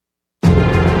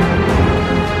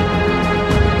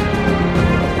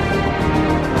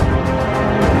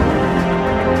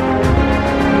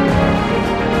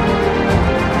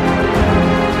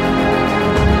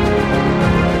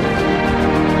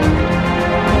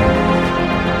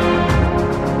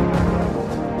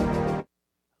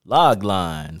Log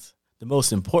lines, the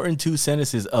most important 2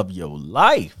 sentences of your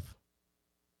life.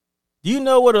 Do you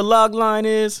know what a log line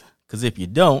is? Because if you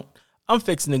don't, I'm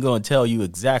fixing to go and tell you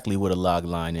exactly what a log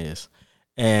line is.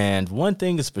 And one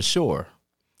thing is for sure,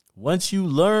 once you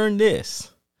learn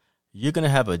this, you're going to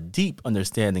have a deep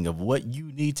understanding of what you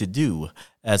need to do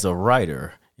as a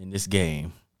writer in this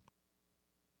game.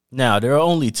 Now, there are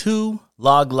only 2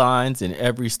 log lines in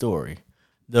every story.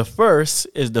 The first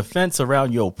is the fence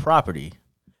around your property.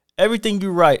 Everything you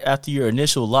write after your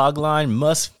initial log line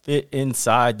must fit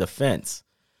inside the fence.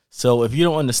 So if you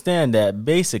don't understand that,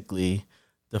 basically,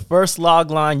 the first log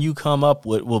line you come up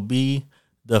with will be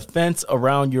the fence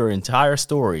around your entire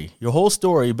story. Your whole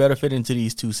story better fit into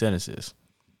these 2 sentences.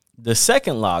 The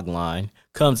second log line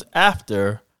comes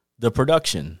after the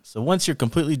production. So once you're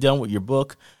completely done with your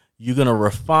book, you're going to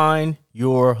refine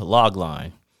your log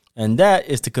line. And that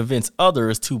is to convince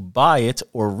others to buy it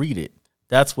or read it.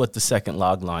 That's what the second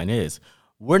log line is.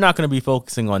 We're not going to be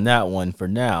focusing on that one for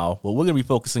now. What we're going to be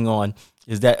focusing on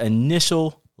is that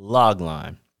initial log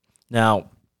line. Now,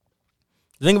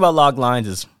 the thing about log lines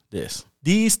is this.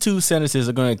 These 2 sentences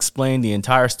are going to explain the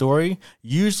entire story,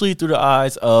 usually through the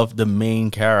eyes of the main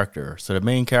character. So the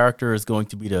main character is going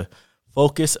to be the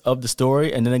focus of the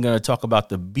story, and then they're going to talk about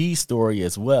the B story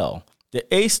as well. The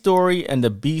A story and the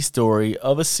B story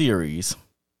of a series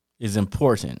is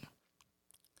important.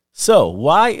 So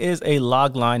why is a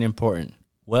log line important?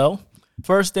 Well,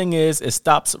 first thing is it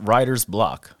stops writer's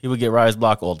block. People get writer's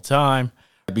block all the time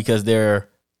because they're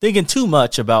thinking too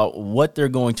much about what they're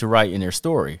going to write in their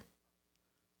story.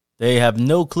 They have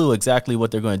no clue exactly what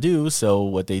they're going to do, so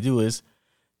what they do is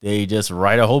they just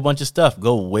write a whole bunch of stuff,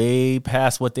 go way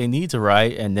past what they need to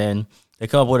write, and then they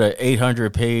come up with an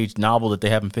 800-page novel that they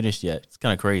haven't finished yet. It's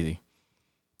kind of crazy.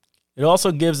 It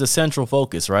also gives a central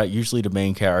focus, right? Usually the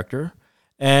main character.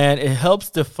 And it helps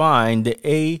define the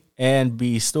A and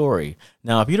B story.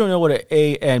 Now, if you don't know what an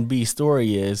A and B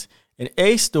story is, an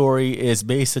A story is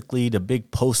basically the big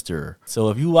poster. So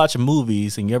if you watch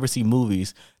movies and you ever see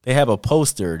movies, they have a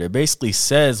poster that basically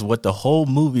says what the whole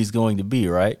movie is going to be,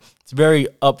 right? It's very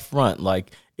upfront,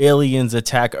 like aliens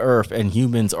attack Earth and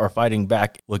humans are fighting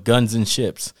back with guns and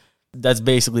ships. That's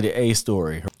basically the A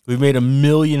story. We've made a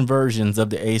million versions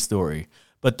of the A story.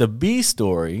 But the B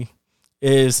story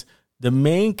is the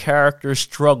main character's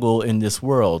struggle in this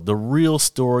world, the real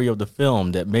story of the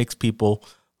film that makes people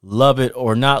love it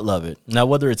or not love it. Now,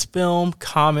 whether it's film,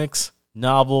 comics,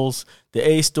 novels, the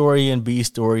A story and B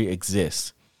story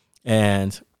exists.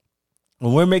 And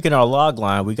when we're making our log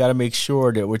line, we got to make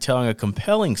sure that we're telling a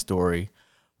compelling story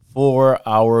for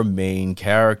our main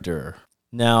character.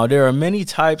 Now, there are many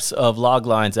types of log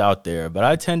lines out there, but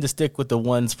I tend to stick with the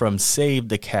ones from Save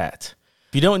the Cat.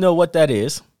 If you don't know what that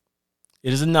is,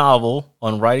 it is a novel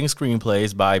on writing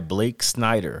screenplays by Blake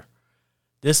Snyder.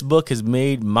 This book has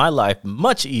made my life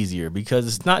much easier because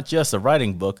it's not just a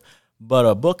writing book, but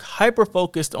a book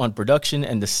hyper-focused on production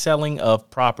and the selling of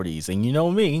properties. And you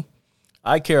know me,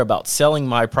 I care about selling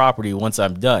my property once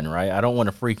I'm done, right? I don't want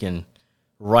to freaking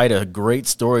write a great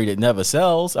story that never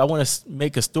sells. I want to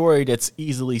make a story that's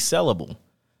easily sellable.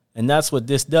 And that's what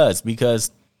this does,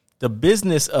 because the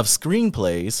business of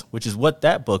screenplays, which is what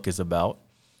that book is about,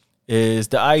 is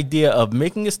the idea of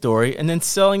making a story and then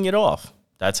selling it off.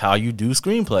 That's how you do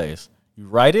screenplays. You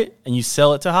write it and you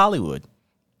sell it to Hollywood.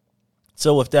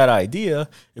 So with that idea,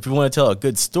 if you want to tell a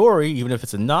good story, even if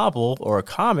it's a novel or a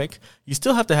comic, you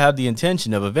still have to have the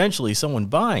intention of eventually someone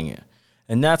buying it.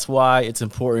 And that's why it's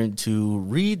important to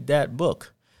read that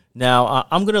book. Now,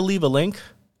 I'm going to leave a link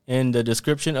in the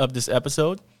description of this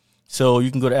episode. So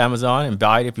you can go to Amazon and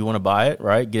buy it if you want to buy it,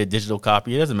 right? Get a digital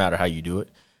copy. It doesn't matter how you do it.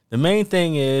 The main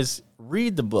thing is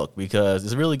read the book because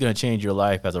it's really going to change your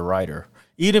life as a writer.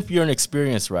 Even if you're an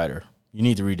experienced writer, you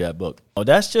need to read that book.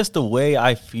 That's just the way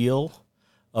I feel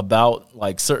about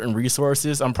like certain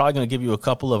resources. I'm probably going to give you a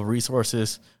couple of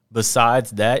resources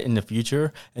besides that in the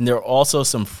future. And there are also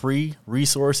some free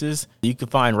resources you can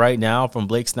find right now from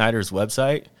Blake Snyder's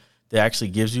website that actually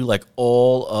gives you like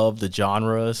all of the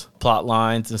genres, plot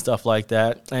lines and stuff like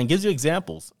that, and gives you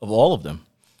examples of all of them.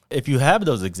 If you have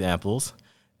those examples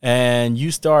and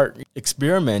you start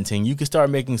experimenting, you can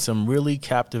start making some really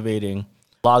captivating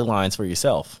log lines for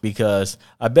yourself, because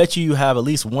I bet you have at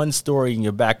least one story in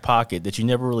your back pocket that you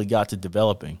never really got to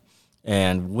developing.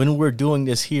 And when we're doing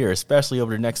this here, especially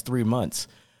over the next 3 months,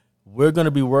 we're going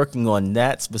to be working on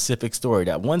that specific story.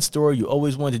 That one story you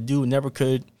always wanted to do, never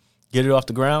could get it off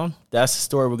the ground. That's the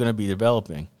story we're going to be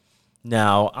developing.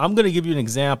 Now, I'm going to give you an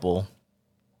example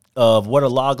of what a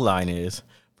log line is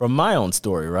from my own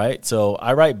story, right? So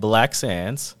I write Black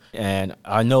Sands, and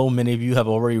I know many of you have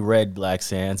already read Black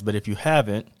Sands, but if you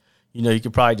haven't, you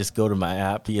could probably just go to my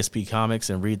app, PSP Comics,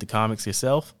 and read the comics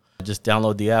yourself. Just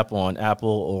download the app on Apple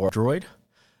or Android.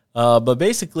 But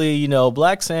basically,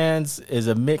 Black Sands is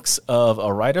a mix of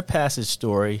a rite of passage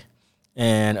story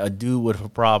and a dude with a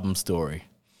problem story.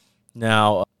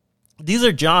 Now, these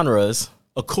are genres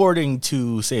according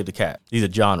to Save the Cat. These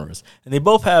are genres. And they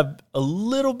both have a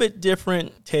little bit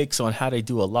different takes on how they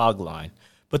do a log line.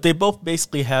 But they both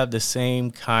basically have the same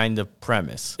kind of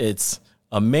premise. It's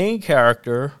a main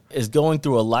character is going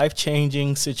through a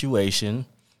life-changing situation,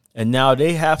 and now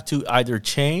they have to either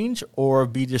change or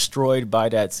be destroyed by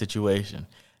that situation.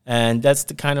 And that's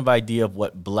the kind of idea of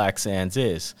what Black Sands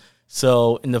is.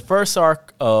 So in the first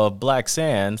arc of Black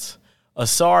Sands,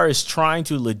 Asar is trying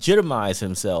to legitimize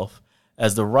himself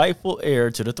as the rightful heir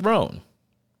to the throne.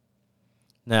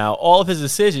 Now, all of his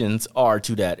decisions are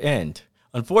to that end.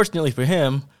 Unfortunately for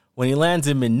him, when he lands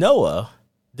in Minoa,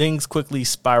 things quickly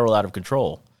spiral out of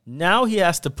control. Now he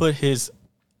has to put his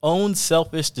own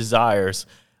selfish desires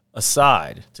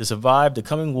aside to survive the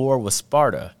coming war with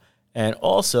Sparta, and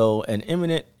also an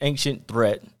imminent ancient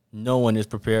threat no one is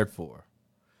prepared for.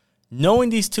 Knowing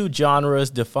these two genres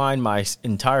define my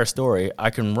entire story, I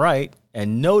can write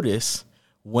and notice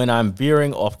when I'm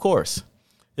veering off course.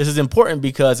 This is important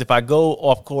because if I go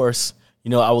off course,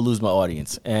 I will lose my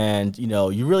audience. And,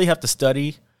 you really have to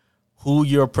study who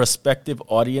your prospective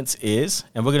audience is.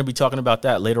 And we're going to be talking about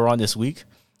that later on this week,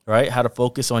 right? How to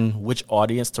focus on which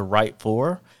audience to write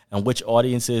for and which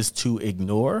audiences to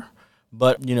ignore.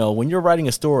 But, when you're writing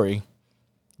a story,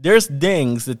 there's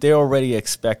things that they're already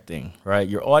expecting, right?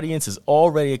 Your audience is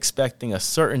already expecting a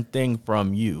certain thing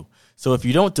from you. So if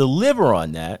you don't deliver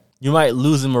on that, you might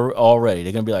lose them already.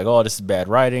 They're going to be like, oh, this is bad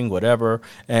writing, whatever.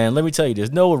 And let me tell you,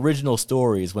 there's no original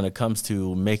stories when it comes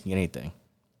to making anything.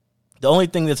 The only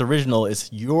thing that's original is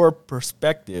your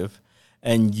perspective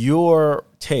and your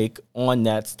take on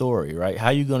that story, right? How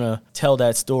you going to tell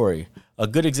that story? A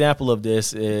good example of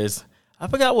this is, I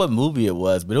forgot what movie it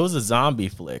was, but it was a zombie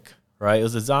flick, right? It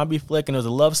was a zombie flick, and it was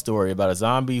a love story about a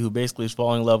zombie who basically is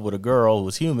falling in love with a girl who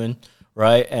was human,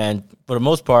 right? And for the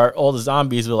most part, all the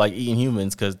zombies were like eating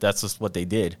humans because that's just what they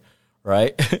did,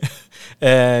 right?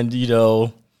 And,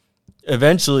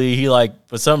 eventually he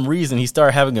for some reason, he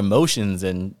started having emotions,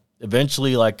 and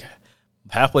eventually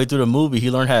halfway through the movie, he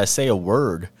learned how to say a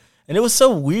word. And it was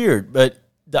so weird, but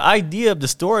the idea of the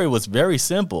story was very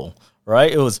simple,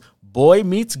 right? It was boy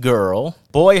meets girl.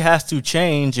 Boy has to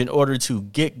change in order to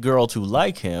get girl to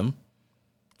like him.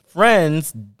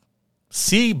 Friends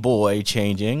see boy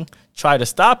changing, try to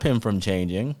stop him from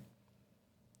changing.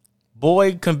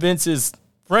 Boy convinces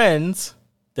friends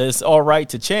that it's all right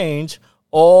to change.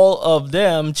 All of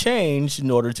them change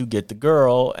in order to get the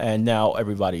girl, and now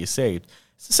everybody is saved.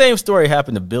 It's the same story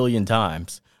happened a billion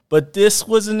times, but this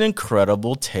was an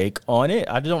incredible take on it.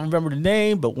 I don't remember the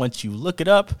name, but once you look it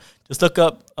up, just look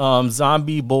up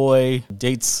zombie boy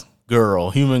dates girl,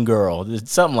 human girl,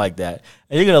 something like that,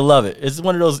 and you're going to love it. It's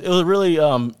one of those, it was a really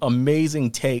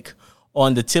amazing take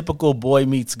on the typical boy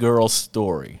meets girl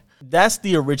story. That's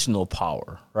the original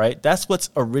power, right? That's what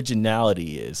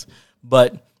originality is.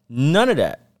 But none of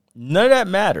that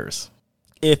matters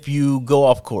if you go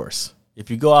off course, if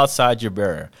you go outside your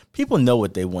barrier. People know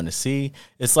what they want to see.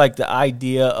 It's like the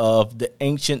idea of the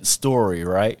ancient story,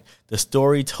 right? The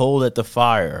story told at the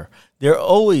fire. They're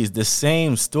always the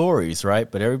same stories,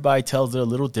 right? But everybody tells it a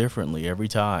little differently every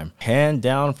time, hand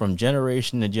down from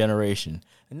generation to generation.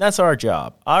 And that's our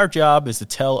job. Our job is to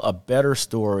tell a better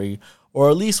story, or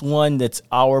at least one that's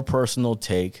our personal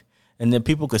take, and then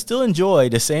people could still enjoy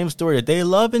the same story that they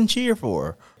love and cheer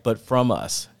for, but from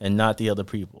us and not the other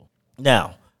people.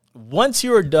 Now, once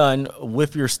you're done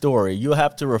with your story, you'll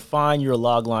have to refine your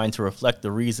logline to reflect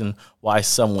the reason why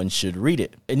someone should read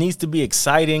it. It needs to be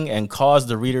exciting and cause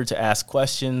the reader to ask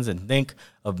questions and think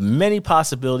of many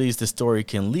possibilities the story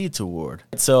can lead toward.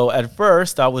 So at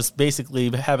first, I was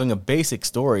basically having a basic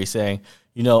story saying,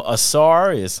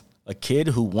 Asar is a kid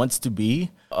who wants to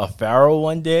be a pharaoh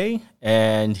one day,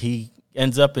 and he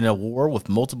ends up in a war with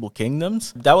multiple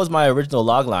kingdoms. That was my original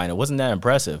logline. It wasn't that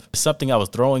impressive. It's something I was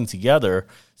throwing together,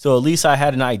 so at least I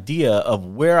had an idea of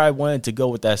where I wanted to go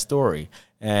with that story.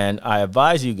 And I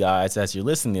advise you guys, as you're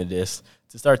listening to this,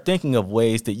 to start thinking of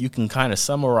ways that you can kind of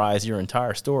summarize your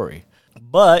entire story.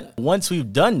 But once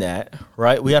we've done that,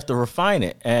 right, we have to refine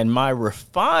it. And my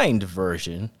refined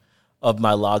version of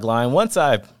my logline, once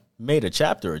I've made a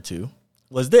chapter or two,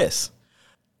 was this.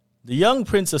 The young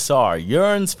Prince Asar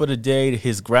yearns for the day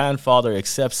his grandfather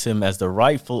accepts him as the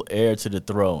rightful heir to the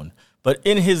throne. But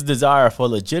in his desire for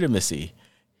legitimacy,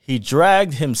 he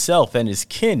dragged himself and his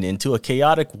kin into a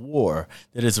chaotic war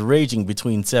that is raging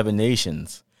between 7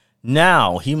 nations.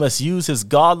 Now he must use his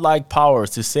godlike powers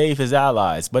to save his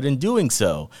allies, but in doing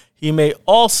so, he may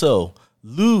also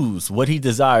lose what he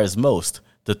desires most,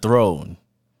 the throne.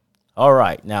 All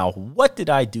right, now what did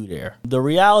I do there? The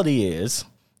reality is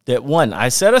that one, I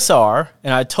set Assar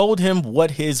and I told him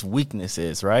what his weakness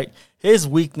is, right? His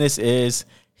weakness is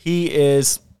he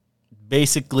is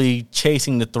basically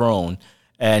chasing the throne,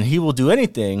 and he will do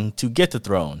anything to get the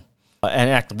throne and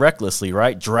act recklessly,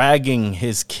 right? Dragging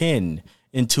his kin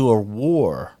into a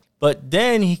war. But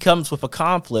then he comes with a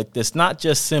conflict that's not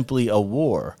just simply a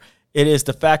war. It is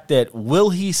the fact that will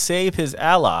he save his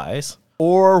allies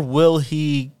or will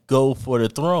he go for the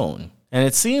throne? And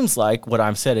it seems like what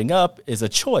I'm setting up is a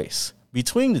choice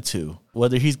between the two,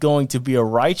 whether he's going to be a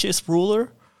righteous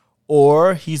ruler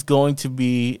or he's going to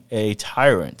be a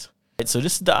tyrant. So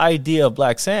this is the idea of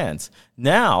Black Sands.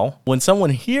 Now, when someone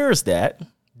hears that,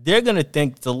 they're going to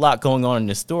think there's a lot going on in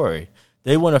this story.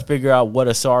 They want to figure out what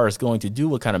Assar is going to do,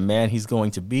 what kind of man he's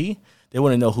going to be. They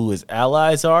want to know who his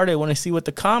allies are. They want to see what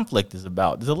the conflict is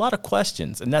about. There's a lot of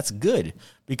questions, and that's good,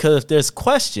 because if there's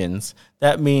questions,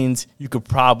 that means you could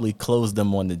probably close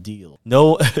them on the deal.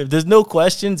 No, if there's no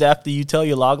questions after you tell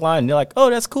your logline, and they're like,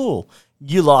 oh, that's cool,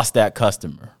 you lost that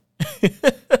customer.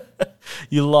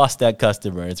 You lost that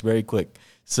customer. It's very quick.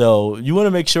 So you want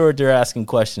to make sure they're asking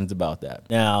questions about that.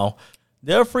 Now,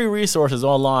 there are free resources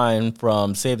online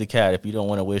from Save the Cat if you don't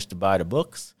want to wish to buy the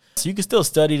books. So you can still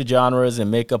study the genres and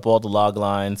make up all the log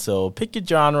lines. So pick your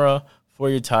genre for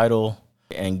your title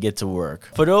and get to work.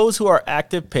 For those who are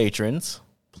active patrons,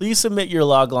 please submit your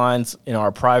log lines in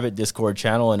our private Discord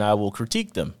channel and I will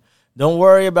critique them. Don't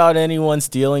worry about anyone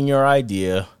stealing your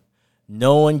idea.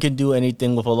 No one can do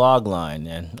anything with a log line.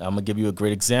 And I'm going to give you a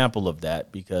great example of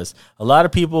that, because a lot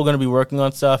of people are going to be working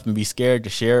on stuff and be scared to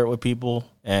share it with people.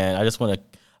 And I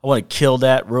want to kill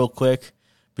that real quick,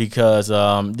 because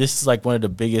this is like one of the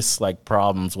biggest like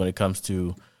problems when it comes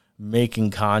to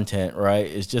making content, right?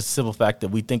 It's just the simple fact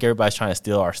that we think everybody's trying to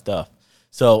steal our stuff.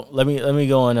 So let me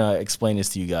go and explain this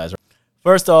to you guys.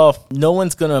 First off, no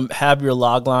one's going to have your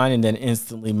log line and then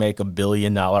instantly make $1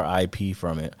 billion IP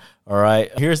from it. All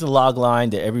right. Here's the log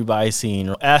line that everybody's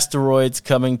seen. Asteroids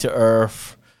coming to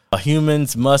Earth.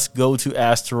 Humans must go to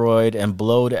asteroid and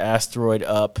blow the asteroid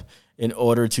up in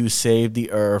order to save the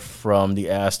Earth from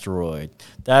the asteroid.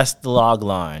 That's the log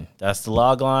line. That's the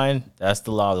log line. That's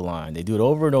the log line. They do it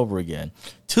over and over again.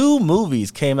 2 movies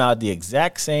came out at the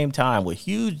exact same time with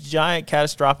huge, giant,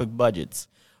 catastrophic budgets.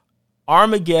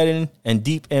 Armageddon and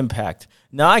Deep Impact.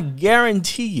 Now, I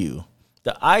guarantee you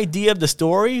the idea of the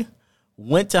story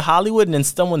went to Hollywood and then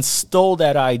someone stole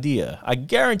that idea. I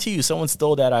guarantee you someone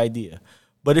stole that idea.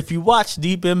 But if you watch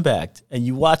Deep Impact and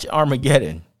you watch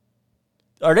Armageddon,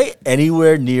 are they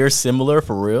anywhere near similar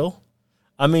for real?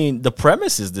 I mean, the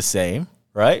premise is the same,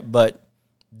 right? But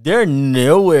they're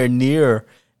nowhere near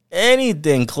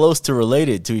anything close to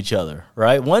related to each other,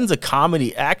 right? One's a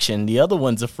comedy action. The other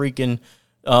one's a freaking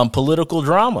political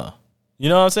drama. You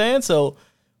know what I'm saying? So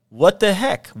what the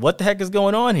heck? What the heck is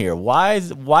going on here? Why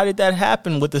did that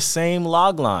happen with the same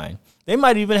log line? They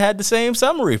might even had the same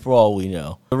summary for all we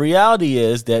know. The reality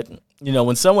is that, you know,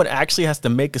 when someone actually has to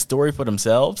make a story for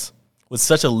themselves with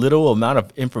such a little amount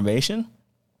of information,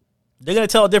 they're going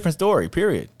to tell a different story,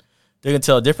 period. They're going to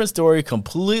tell a different story,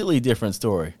 completely different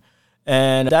story.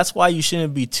 And that's why you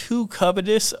shouldn't be too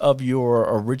covetous of your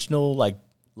original like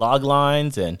log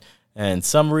lines and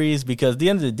summaries, because at the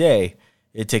end of the day,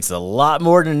 it takes a lot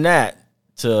more than that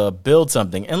to build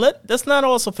something. And let's not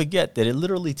also forget that it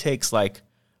literally takes like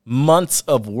months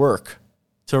of work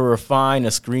to refine a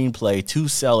screenplay to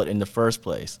sell it in the first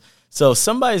place. So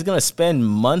somebody's going to spend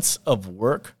months of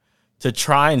work to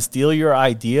try and steal your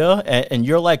idea, and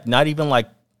you're like not even like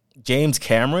James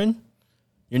Cameron.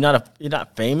 You're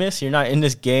not famous. You're not in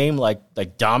this game like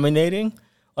dominating.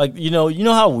 Like, you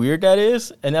know how weird that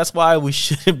is? And that's why we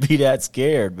shouldn't be that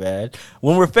scared, man.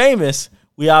 When we're famous,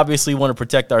 we obviously want to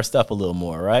protect our stuff a little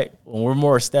more, right? When we're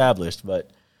more established. But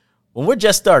when we're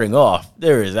just starting off,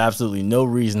 there is absolutely no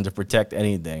reason to protect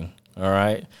anything, all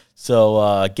right?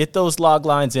 So get those log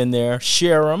lines in there,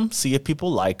 share them, see if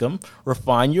people like them,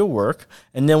 refine your work.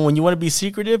 And then when you want to be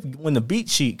secretive, when the beat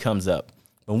sheet comes up,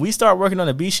 when we start working on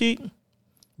the beat sheet,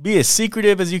 be as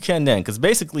secretive as you can then, because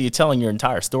basically you're telling your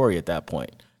entire story at that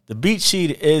point. The beat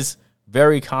sheet is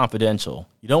very confidential.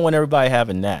 You don't want everybody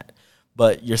having that.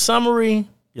 But your summary,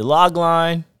 your log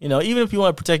line, you know, even if you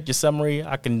want to protect your summary,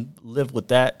 I can live with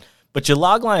that. But your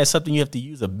log line is something you have to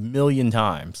use 1,000,000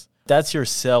 times. That's your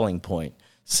selling point.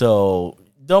 So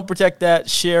don't protect that.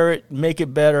 Share it. Make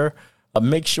it better.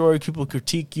 Make sure people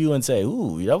critique you and say,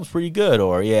 ooh, that was pretty good.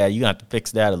 Or, yeah, you're going to have to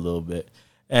fix that a little bit.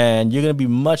 and you're going to be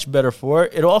much better for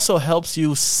it. It also helps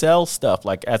you sell stuff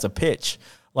like as a pitch.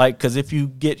 Like, because if you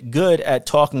get good at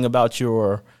talking about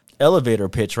your elevator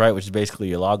pitch, right, which is basically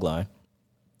your log line,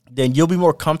 then you'll be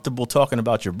more comfortable talking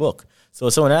about your book. So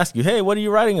if someone asks you, hey, what are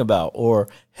you writing about? Or,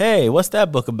 hey, what's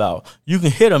that book about? You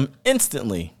can hit them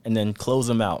instantly and then close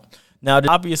them out. Now,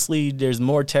 obviously, there's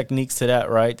more techniques to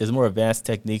that, right? There's more advanced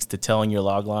techniques to telling your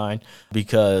log line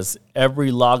because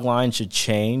every log line should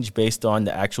change based on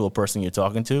the actual person you're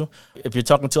talking to. If you're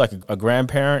talking to like a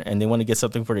grandparent and they want to get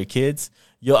something for their kids,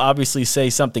 you'll obviously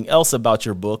say something else about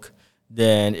your book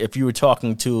than if you were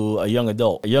talking to a young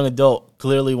adult. A young adult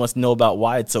clearly wants to know about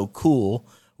why it's so cool,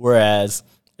 whereas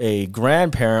a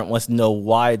grandparent wants to know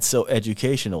why it's so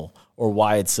educational or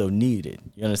why it's so needed.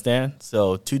 You understand?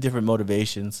 So two different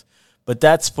motivations. But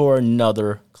that's for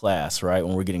another class, right,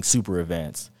 when we're getting super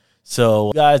advanced.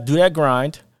 So, guys, do that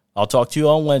grind. I'll talk to you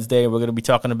on Wednesday. We're going to be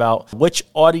talking about which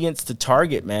audience to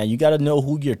target, man. You got to know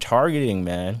who you're targeting,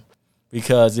 man.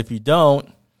 Because if you don't,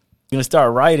 you're going to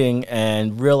start writing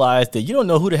and realize that you don't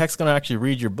know who the heck's going to actually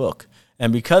read your book.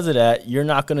 And because of that, you're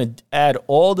not going to add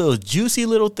all those juicy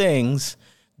little things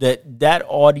that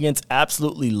audience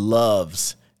absolutely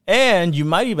loves. And you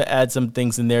might even add some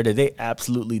things in there that they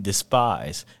absolutely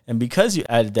despise. And because you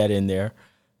added that in there,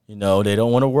 they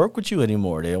don't want to work with you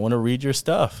anymore. They don't want to read your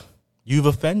stuff. You've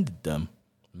offended them.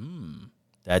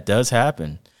 That does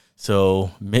happen.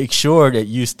 So make sure that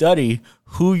you study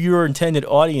who your intended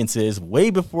audience is way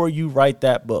before you write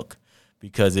that book.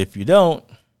 Because if you don't,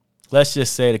 let's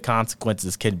just say the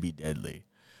consequences can be deadly.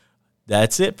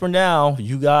 That's it for now.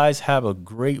 You guys have a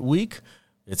great week.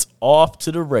 It's off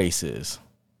to the races.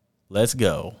 Let's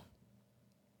go.